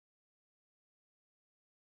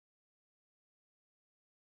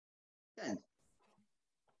Ken.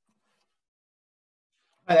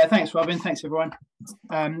 Hi there, thanks Robin, thanks everyone,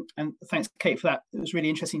 and thanks Kate for that. It was really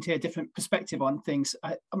interesting to hear a different perspective on things.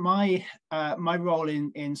 My role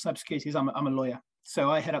in cybersecurity is I'm a lawyer, so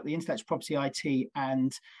I head up the intellectual property, IT,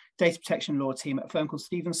 and data protection law team at a firm called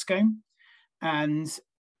Stevens Scone, and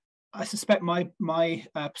I suspect my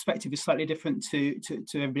perspective is slightly different to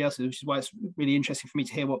everybody else's, which is why it's really interesting for me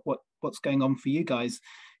to hear what's going on for you guys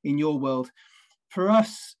in your world. For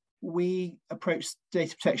us, we approach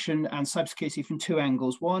data protection and cybersecurity from two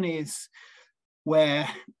angles. One is where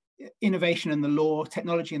innovation and the law,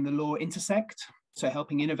 technology and the law intersect. So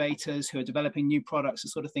helping innovators who are developing new products, the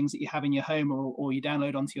sort of things that you have in your home or you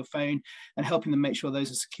download onto your phone, and helping them make sure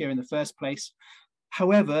those are secure in the first place.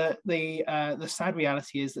 However, the sad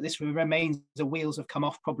reality is that this remains a wheels have come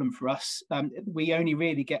off problem for us. We only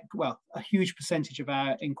really get, well, a huge percentage of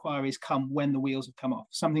our inquiries come when the wheels have come off.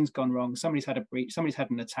 Something's gone wrong, somebody's had a breach, somebody's had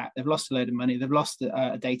an attack, they've lost a load of money, they've lost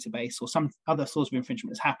a database, or some other source of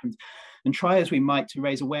infringement has happened. And try as we might to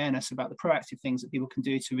raise awareness about the proactive things that people can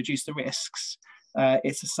do to reduce the risks,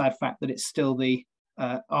 it's a sad fact that it's still the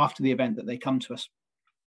after the event that they come to us.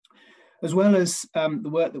 As well as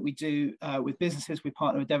the work that we do with businesses, we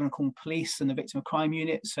partner with Devon and Cornwall Police and the Victim of Crime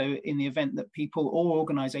Unit. So in the event that people or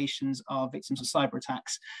organisations are victims of cyber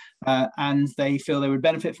attacks and they feel they would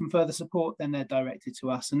benefit from further support, then they're directed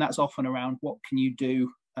to us. And that's often around what can you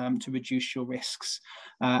do to reduce your risks.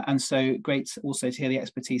 And so great also to hear the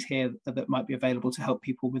expertise here that might be available to help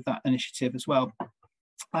people with that initiative as well.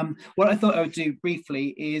 What I thought I would do briefly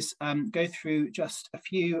is go through just a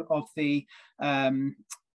few of the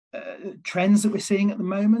trends that we're seeing at the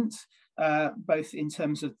moment, both in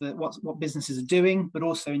terms of what businesses are doing, but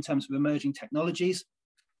also in terms of emerging technologies.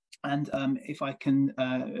 And if I can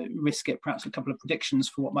risk it, perhaps a couple of predictions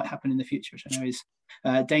for what might happen in the future, which I know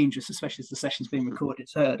is dangerous, especially as the session's being recorded,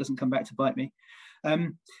 so it doesn't come back to bite me.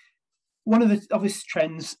 One of the obvious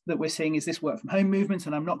trends that we're seeing is this work from home movement,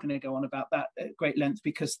 and I'm not going to go on about that at great length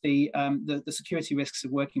because the security risks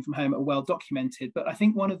of working from home are well documented. But I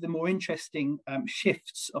think one of the more interesting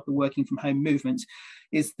shifts of the working from home movement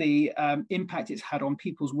is the impact it's had on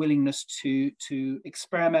people's willingness to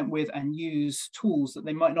experiment with and use tools that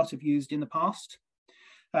they might not have used in the past.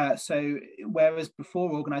 So whereas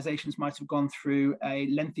before organisations might have gone through a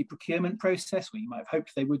lengthy procurement process where you might have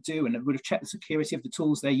hoped they would do and would have checked the security of the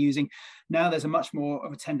tools they're using, now there's a much more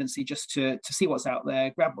of a tendency just to see what's out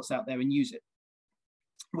there, grab what's out there and use it.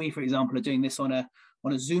 We, for example, are doing this on a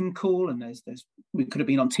Zoom call, and we could have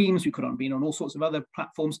been on Teams, we could have been on all sorts of other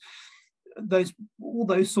platforms. All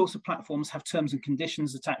those sorts of platforms have terms and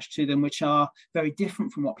conditions attached to them, which are very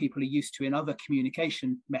different from what people are used to in other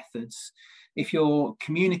communication methods. If you're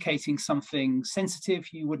communicating something sensitive,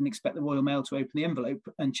 you wouldn't expect the Royal Mail to open the envelope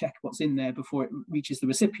and check what's in there before it reaches the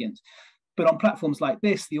recipient. But on platforms like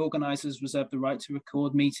this, the organisers reserve the right to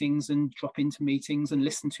record meetings and drop into meetings and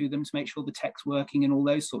listen to them to make sure the tech's working and all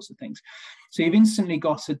those sorts of things. So you've instantly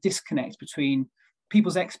got a disconnect between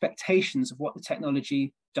people's expectations of what the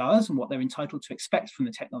technology does and what they're entitled to expect from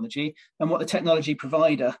the technology and what the technology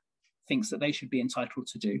provider thinks that they should be entitled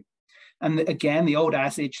to do. And again, the old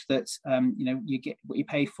adage that you get what you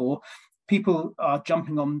pay for, people are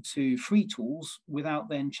jumping onto free tools without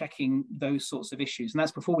then checking those sorts of issues. And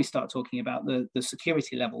that's before we start talking about the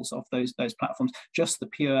security levels of those platforms, just the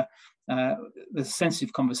pure, the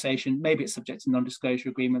sensitive conversation. Maybe it's subject to non-disclosure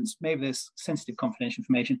agreements. Maybe there's sensitive confidential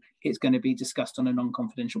information. It's going to be discussed on a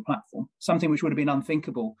non-confidential platform, something which would have been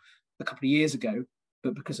unthinkable a couple of years ago,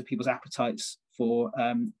 but because of people's appetites for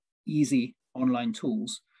easy online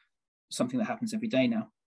tools, something that happens every day now.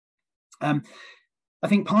 I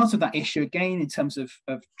think part of that issue, again, in terms of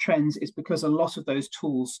trends, is because a lot of those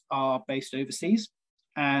tools are based overseas.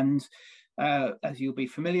 And as you'll be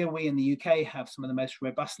familiar, we in the UK have some of the most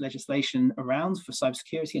robust legislation around for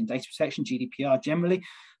cybersecurity and data protection, GDPR generally,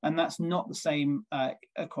 and that's not the same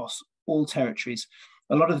across all territories.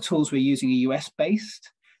 A lot of the tools we're using are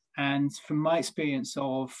US-based. And from my experience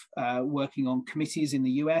of working on committees in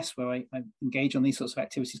the US, where I engage on these sorts of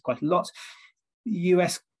activities quite a lot,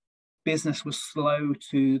 US business was slow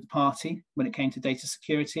to the party when it came to data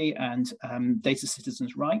security and data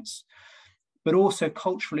citizens' rights. But also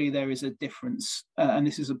culturally, there is a difference. And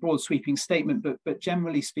this is a broad sweeping statement, but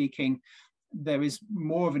generally speaking, there is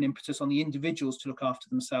more of an impetus on the individuals to look after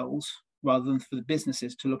themselves rather than for the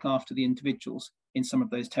businesses to look after the individuals in some of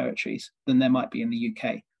those territories than there might be in the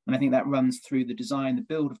UK. And I think that runs through the design, the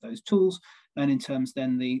build of those tools, and in terms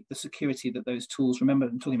then the security that those tools, remember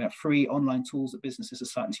I'm talking about free online tools that businesses are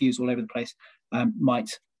starting to use all over the place, might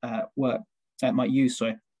use.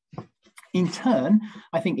 In turn,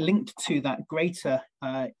 I think linked to that greater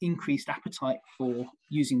increased appetite for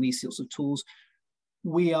using these sorts of tools,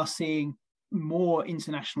 we are seeing more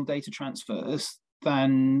international data transfers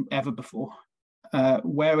than ever before.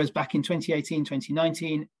 Whereas back in 2018,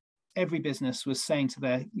 2019, every business was saying to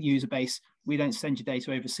their user base, we don't send your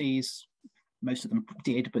data overseas. Most of them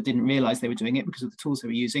did, but didn't realize they were doing it because of the tools they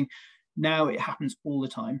were using. Now it happens all the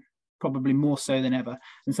time, probably more so than ever.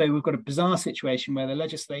 And so we've got a bizarre situation where the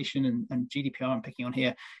legislation and GDPR I'm picking on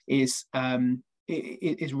here is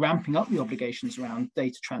ramping up the obligations around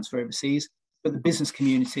data transfer overseas, but the business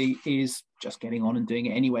community is just getting on and doing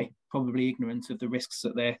it anyway, probably ignorant of the risks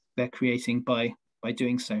that they're creating by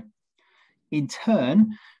doing so. In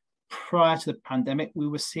turn, prior to the pandemic, we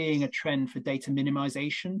were seeing a trend for data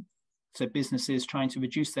minimization. So businesses trying to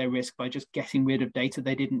reduce their risk by just getting rid of data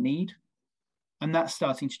they didn't need. And that's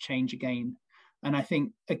starting to change again. And I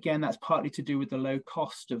think, again, that's partly to do with the low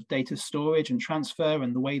cost of data storage and transfer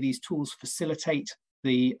and the way these tools facilitate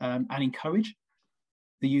and encourage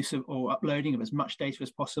the use of or uploading of as much data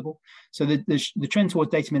as possible. So the trend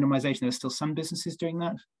towards data minimization, there are still some businesses doing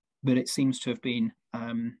that, but it seems to have been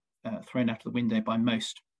thrown out of the window by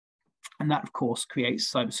most. And that, of course,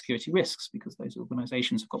 creates cybersecurity risks because those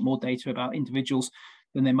organizations have got more data about individuals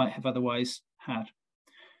than they might have otherwise had.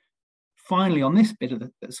 Finally, on this bit of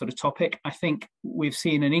the sort of topic, I think we've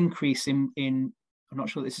seen an increase in I'm not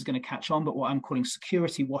sure this is going to catch on, but what I'm calling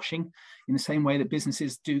security washing, in the same way that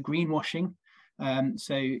businesses do greenwashing.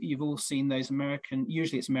 So you've all seen those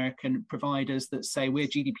usually it's American providers that say we're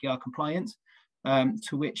GDPR compliant,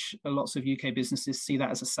 to which lots of UK businesses see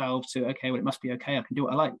that as a salve to, okay, well, it must be okay, I can do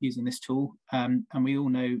what I like using this tool. And we all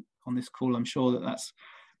know on this call, I'm sure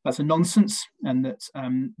that's a nonsense, and that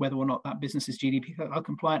whether or not that business is GDPR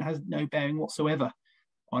compliant has no bearing whatsoever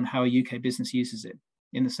on how a UK business uses it.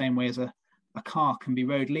 In the same way as a car can be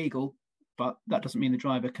road legal, but that doesn't mean the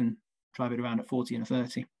driver can drive it around at 40 and a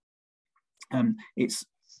 30. It's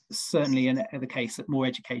certainly the case that more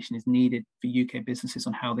education is needed for UK businesses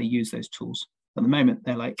on how they use those tools. At the moment,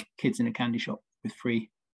 they're like kids in a candy shop with free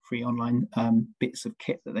online bits of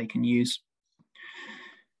kit that they can use.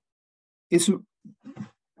 It's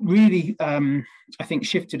really, I think,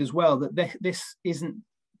 shifted as well that this isn't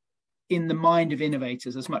in the mind of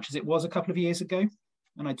innovators as much as it was a couple of years ago.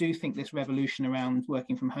 And I do think this revolution around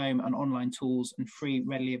working from home and online tools and free,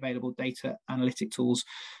 readily available data analytic tools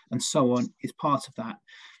and so on is part of that.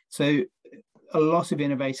 So a lot of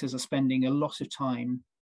innovators are spending a lot of time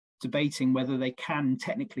debating whether they can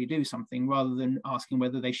technically do something rather than asking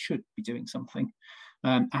whether they should be doing something.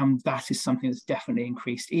 And that is something that's definitely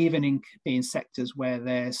increased, even in sectors where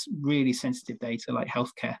there's really sensitive data like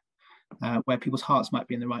healthcare, where people's hearts might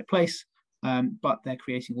be in the right place, but they're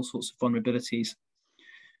creating all sorts of vulnerabilities.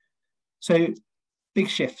 So big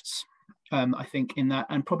shifts, I think, in that,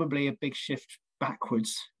 and probably a big shift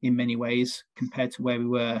backwards in many ways compared to where we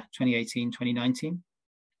were 2018, 2019.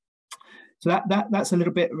 So that's a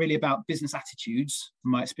little bit really about business attitudes,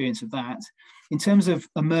 my experience of that. In terms of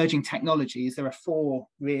emerging technologies, there are four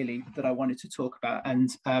really that I wanted to talk about, and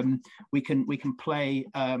we can play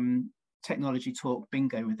technology talk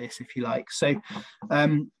bingo with this if you like. So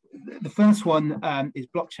the first one is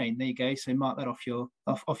blockchain. There you go. So mark that off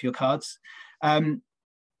your cards.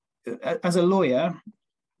 As a lawyer,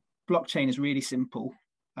 blockchain is really simple.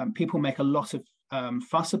 People make a lot of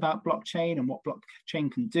fuss about blockchain and what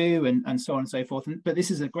blockchain can do and so on and so forth. But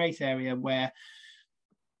this is a great area where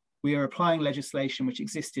we are applying legislation which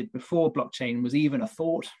existed before blockchain was even a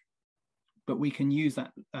thought, but we can use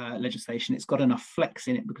that legislation. It's got enough flex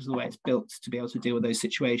in it because of the way it's built to be able to deal with those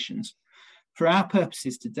situations. For our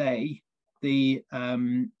purposes today, the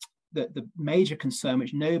major concern,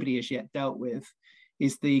 which nobody has yet dealt with,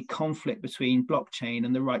 is the conflict between blockchain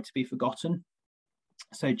and the right to be forgotten.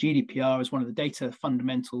 So GDPR is one of the data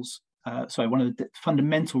fundamentals, one of the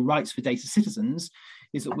fundamental rights for data citizens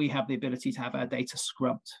is that we have the ability to have our data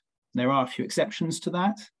scrubbed. There are a few exceptions to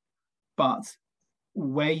that, but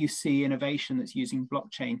where you see innovation that's using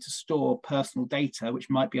blockchain to store personal data, which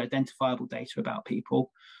might be identifiable data about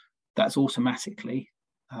people, that's automatically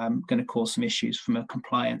going to cause some issues from a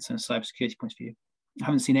compliance and a cybersecurity point of view. I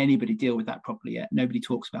haven't seen anybody deal with that properly yet. Nobody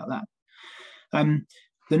talks about that.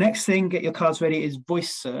 The next thing, get your cards ready, is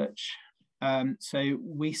voice search. So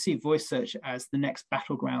we see voice search as the next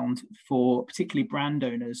battleground for particularly brand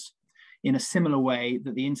owners in a similar way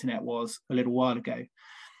that the internet was a little while ago.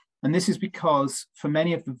 And this is because for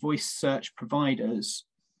many of the voice search providers,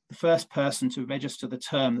 the first person to register the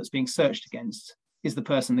term that's being searched against is the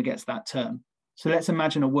person that gets that term. So let's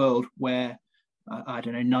imagine a world where, I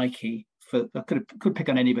don't know, Nike I could pick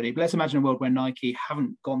on anybody, but let's imagine a world where Nike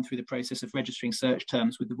haven't gone through the process of registering search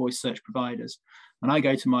terms with the voice search providers. And I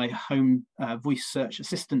go to my home voice search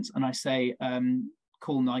assistant and I say,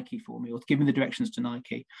 call Nike for me, or give me the directions to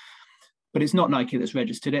Nike. But it's not Nike that's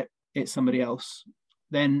registered it, it's somebody else.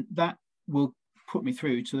 Then that will put me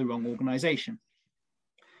through to the wrong organization.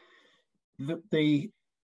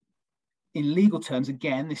 In legal terms,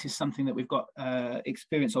 again, this is something that we've got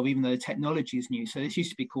experience of, even though the technology is new. So this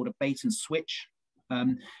used to be called a bait and switch.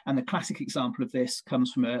 And the classic example of this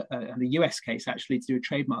comes from the US case, actually, to do with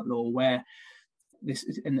trademark law, where this,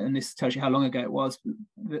 and this tells you how long ago it was,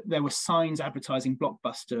 there were signs advertising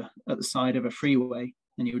Blockbuster at the side of a freeway.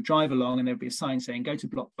 And you would drive along and there'd be a sign saying, go to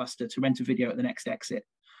Blockbuster to rent a video at the next exit.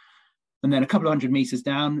 And then a couple of 100 meters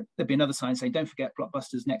down, there'd be another sign saying, don't forget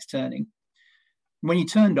Blockbuster's next turning. When you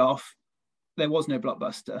turned off, there was no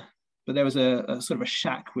Blockbuster, but there was a sort of a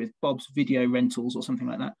shack with Bob's Video Rentals or something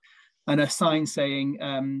like that, and a sign saying,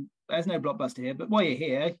 there's no Blockbuster here, but while you're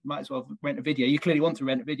here, you might as well rent a video. You clearly want to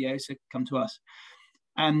rent a video, so come to us.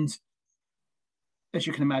 And as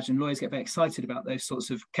you can imagine, lawyers get very excited about those sorts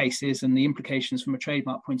of cases and the implications from a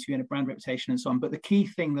trademark point of view and a brand reputation and so on. But the key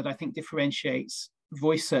thing that I think differentiates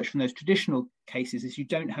voice search from those traditional cases is you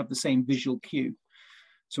don't have the same visual cue.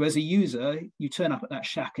 So as a user, you turn up at that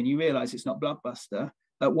shack and you realize it's not Blockbuster.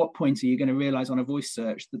 At what point are you going to realize on a voice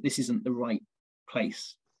search that this isn't the right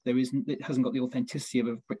place? It hasn't got the authenticity of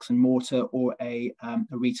a bricks and mortar or a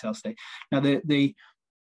retail state. Now, the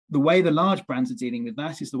way the large brands are dealing with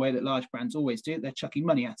that is the way that large brands always do it. They're chucking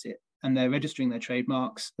money at it and they're registering their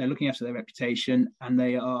trademarks. They're looking after their reputation and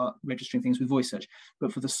they are registering things with voice search.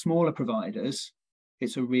 But for the smaller providers,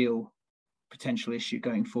 it's a real potential issue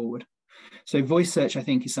going forward. So voice search, I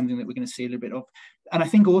think, is something that we're going to see a little bit of. And I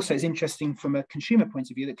think also it's interesting from a consumer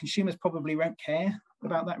point of view that consumers probably won't care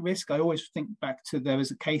about that risk. I always think back to, there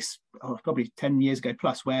was a case, probably 10 years ago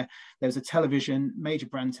plus, where there was a television, major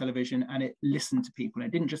brand television, and it listened to people. And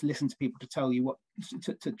it didn't just listen to people to tell you what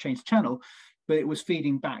to change the channel, but it was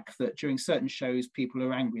feeding back that during certain shows, people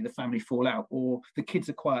are angry, the family fall out, or the kids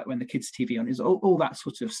are quiet when the kids' TV on is, all that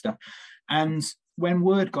sort of stuff. And when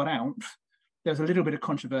word got out, there was a little bit of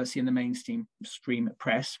controversy in the mainstream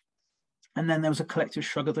press. And then there was a collective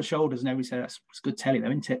shrug of the shoulders and everybody said, that's good telly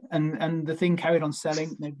though, isn't it? And the thing carried on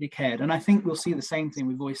selling, nobody cared. And I think we'll see the same thing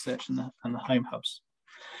with voice search and the home hubs.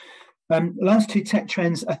 Last two tech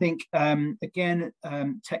trends, I think, again,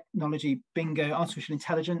 technology, bingo, artificial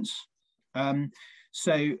intelligence.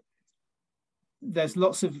 So there's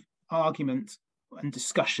lots of argument and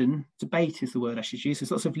discussion, debate is the word I should use.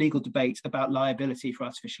 There's lots of legal debate about liability for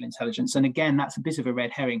artificial intelligence. And again, that's a bit of a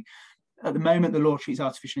red herring. At the moment, the law treats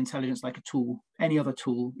artificial intelligence like a tool, any other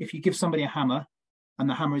tool. If you give somebody a hammer and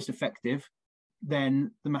the hammer is defective,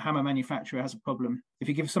 then the hammer manufacturer has a problem. If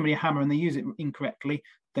you give somebody a hammer and they use it incorrectly,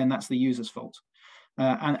 then that's the user's fault.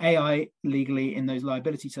 And AI legally in those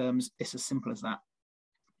liability terms, it's as simple as that.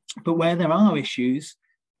 But where there are issues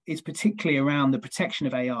is particularly around the protection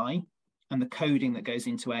of AI and the coding that goes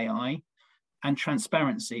into AI and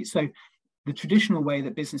transparency. So the traditional way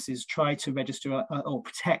that businesses try to register or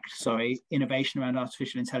protect, innovation around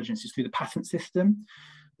artificial intelligence is through the patent system.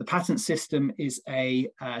 The patent system is a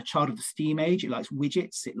child of the steam age. It likes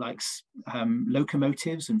widgets, it likes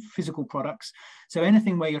locomotives and physical products. So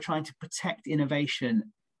anything where you're trying to protect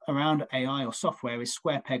innovation around AI or software is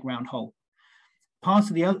square peg, round hole. Part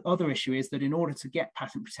of the other issue is that in order to get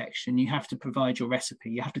patent protection, you have to provide your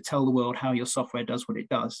recipe. You have to tell the world how your software does what it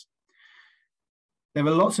does. There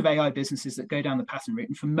are lots of AI businesses that go down the patent route.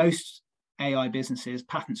 And for most AI businesses,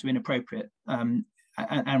 patents are inappropriate. And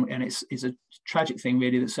it's a tragic thing,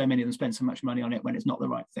 really, that so many of them spend so much money on it when it's not the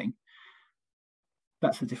right thing.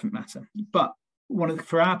 That's a different matter. But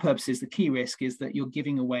for our purposes, the key risk is that you're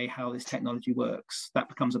giving away how this technology works. That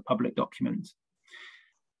becomes a public document.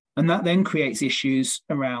 And that then creates issues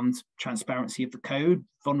around transparency of the code,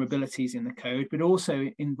 vulnerabilities in the code, but also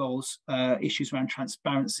involves issues around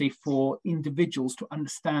transparency for individuals to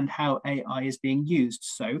understand how AI is being used.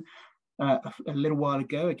 So a little while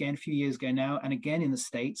ago, again, a few years ago now, and again in the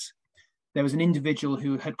States, there was an individual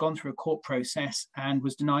who had gone through a court process and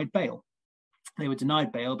was denied bail. They were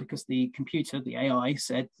denied bail because the computer, the AI,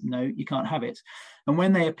 said, no, you can't have it. And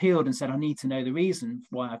when they appealed and said, I need to know the reason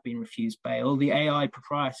why I've been refused bail, the AI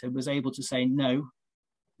proprietor was able to say, no,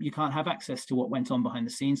 you can't have access to what went on behind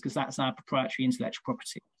the scenes because that's our proprietary intellectual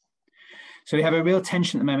property. So we have a real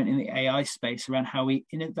tension at the moment in the AI space around how we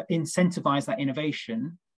incentivize that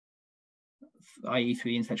innovation, i.e.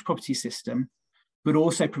 through the intellectual property system, but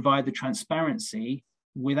also provide the transparency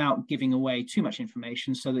without giving away too much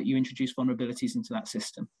information so that you introduce vulnerabilities into that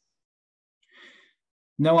system.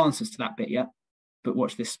 No answers to that bit yet, but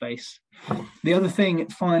watch this space. The other thing,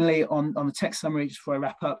 finally, on the tech summary, just before I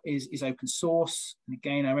wrap up, is open source. And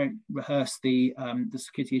again, I won't rehearse the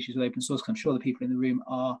security issues with open source, because I'm sure the people in the room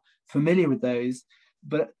are familiar with those.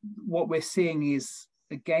 But what we're seeing is,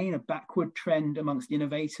 again, a backward trend amongst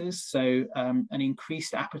innovators. So an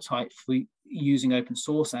increased appetite for using open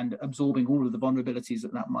source and absorbing all of the vulnerabilities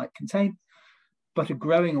that might contain, but a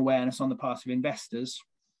growing awareness on the part of investors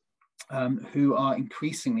who are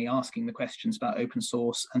increasingly asking the questions about open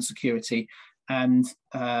source and security. And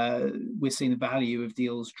we're seeing the value of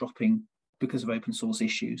deals dropping because of open source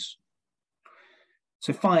issues.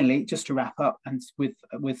 So finally, just to wrap up, and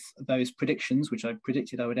with those predictions, which I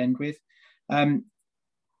predicted I would end with,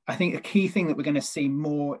 I think a key thing that we're going to see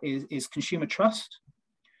more is consumer trust.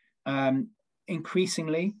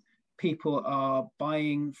 Increasingly, people are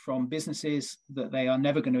buying from businesses that they are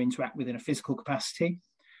never going to interact with in a physical capacity.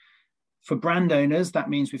 For brand owners, that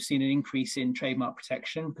means we've seen an increase in trademark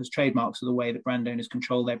protection, because trademarks are the way that brand owners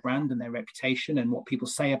control their brand and their reputation and what people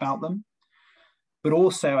say about them. But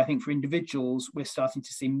also, I think for individuals, we're starting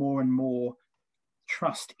to see more and more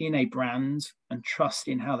trust in a brand and trust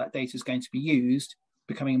in how that data is going to be used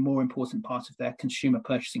becoming a more important part of their consumer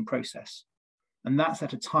purchasing process. And that's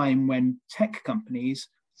at a time when tech companies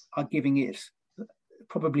are giving it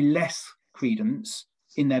probably less credence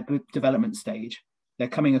in their development stage. They're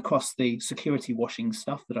coming across the security washing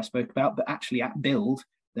stuff that I spoke about, but actually at build,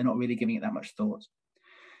 they're not really giving it that much thought.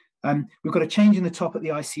 We've got a change in the top at the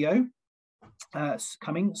ICO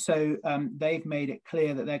coming. So they've made it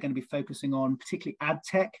clear that they're going to be focusing on particularly ad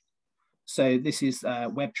tech. So this is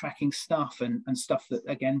web tracking stuff and stuff that,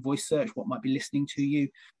 again, voice search, what might be listening to you.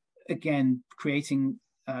 Again, creating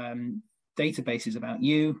databases about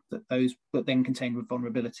you that then contain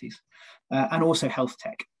vulnerabilities. And also health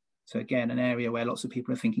tech. So again, an area where lots of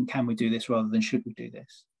people are thinking, can we do this rather than should we do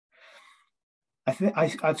this?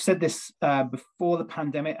 I've said this before the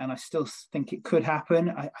pandemic, and I still think it could happen.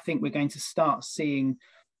 I think we're going to start seeing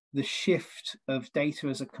the shift of data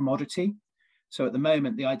as a commodity. So at the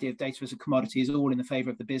moment, the idea of data as a commodity is all in the favor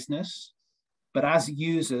of the business. But as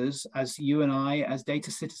users, as you and I, as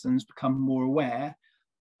data citizens become more aware,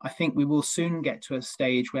 I think we will soon get to a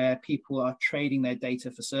stage where people are trading their data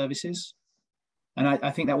for services. And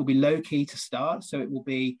I think that will be low key to start. So it will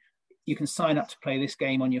be, you can sign up to play this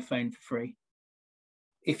game on your phone for free.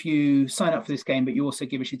 If you sign up for this game, but you also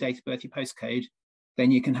give us your date of birth, your postcode,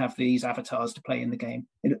 then you can have these avatars to play in the game.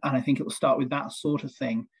 And I think it will start with that sort of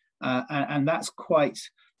thing. And that's quite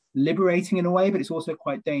liberating in a way, but it's also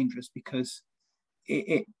quite dangerous, because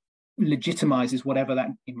it legitimizes whatever that,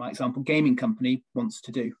 in my example, gaming company wants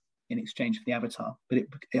to do in exchange for the avatar. But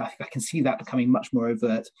I can see that becoming much more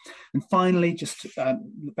overt. And finally, just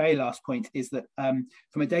the very last point is that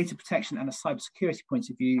from a data protection and a cybersecurity point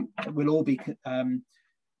of view, we'll all be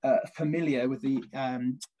familiar with the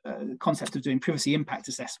concept of doing privacy impact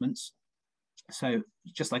assessments. So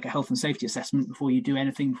just like a health and safety assessment, before you do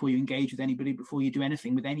anything, before you engage with anybody, before you do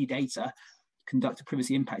anything with any data, conduct a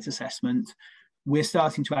privacy impact assessment. We're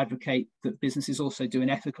starting to advocate that businesses also do an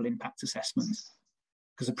ethical impact assessment,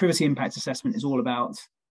 because a privacy impact assessment is all about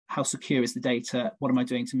how secure is the data, what am I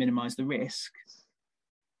doing to minimize the risk.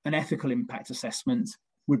 An ethical impact assessment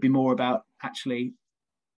would be more about, actually,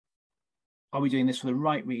 are we doing this for the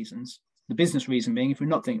right reasons? The business reason being, if we're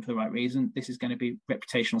not doing it for the right reason, this is going to be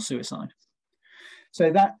reputational suicide. So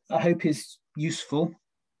that, I hope, is useful.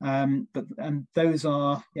 But those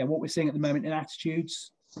are what we're seeing at the moment in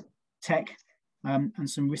attitudes, tech, and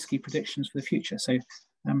some risky predictions for the future. So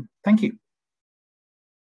thank you.